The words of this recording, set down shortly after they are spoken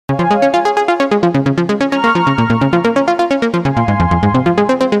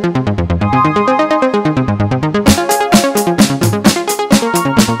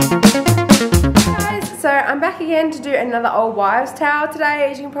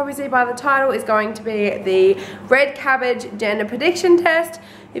you can probably see by the title, is going to be the red cabbage gender prediction test.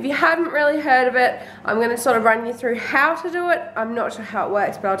 If you haven't really heard of it, I'm going to sort of run you through how to do it. I'm not sure how it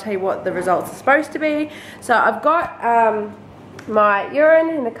works, but I'll tell you what the results are supposed to be. So I've got my urine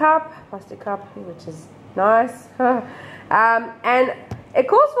in a cup, plastic cup, which is nice. And it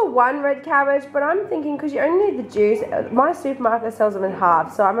calls for 1 red cabbage, but I'm thinking because you only need the juice, my supermarket sells them in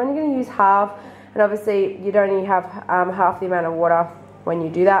half, so I'm only going to use half, and obviously you'd only have half the amount of water when you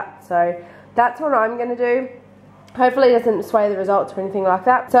do that, so that's what I'm going to do. Hopefully it doesn't sway the results or anything like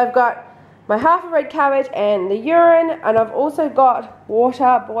that. So I've got my half of red cabbage and the urine, and I've also got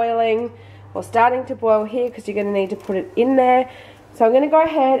water boiling, or starting to boil here, because you're going to need to put it in there. So I'm going to go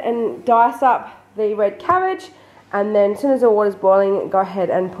ahead and dice up the red cabbage, and then as soon as the water's boiling, go ahead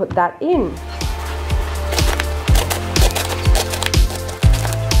and put that in.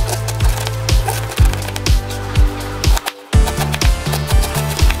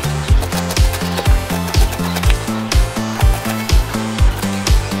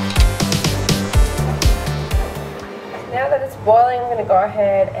 Now that it's boiling, I'm going to go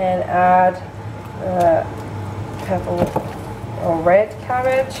ahead and add purple or red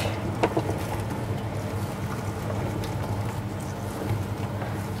cabbage.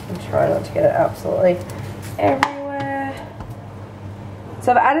 Try not to get it absolutely everywhere.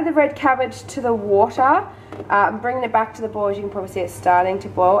 So I've added the red cabbage to the water. I'm bringing it back to the boil. As you can probably see, it's starting to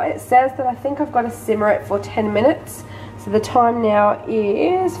boil. It says that I think I've got to simmer it for 10 minutes. So the time now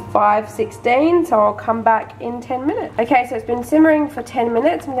is 5:16, so I'll come back in 10 minutes. Okay, so it's been simmering for 10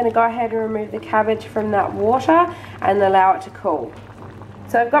 minutes. I'm going to go ahead and remove the cabbage from that water and allow it to cool.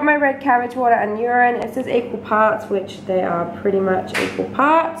 So I've got my red cabbage, water and urine. It says equal parts, which they are pretty much equal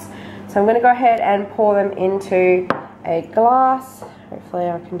parts. So I'm going to go ahead and pour them into a glass. Hopefully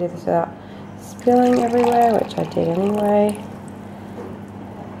I can do this without spilling everywhere, which I did anyway.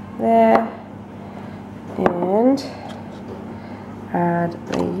 There. And add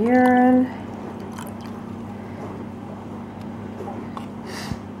the urine.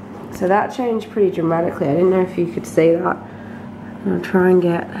 So that changed pretty dramatically. I didn't know if you could see that. I'm going to try and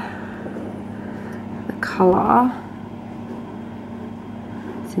get the colour.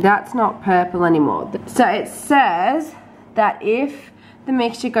 See, that's not purple anymore. So it says that if the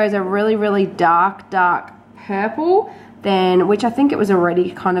mixture goes a really, really dark purple, then, which I think it was already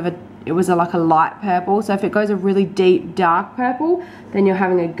kind of like a light purple. So if it goes a really deep, dark purple, then you're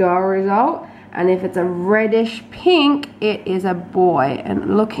having a girl result. And if it's a reddish pink, it is a boy.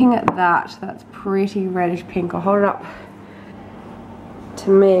 And looking at that, that's pretty reddish pink. I'll hold it up. To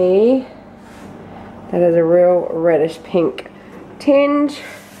me, that is a real reddish pink tinge.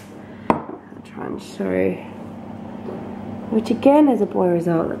 I'll try and show, which again is a boy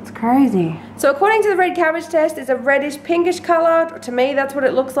result. That's crazy. So according to the red cabbage test, it's a reddish pinkish colour. To me, that's what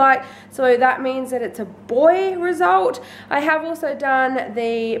it looks like. So that means that it's a boy result. I have also done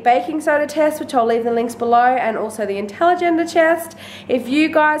the baking soda test, which I'll leave the links below, and also the INTELLIGENDER test. If you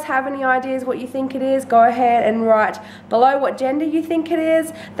guys have any ideas what you think it is, go ahead and write below what gender you think it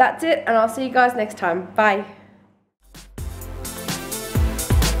is. That's it, and I'll see you guys next time. Bye.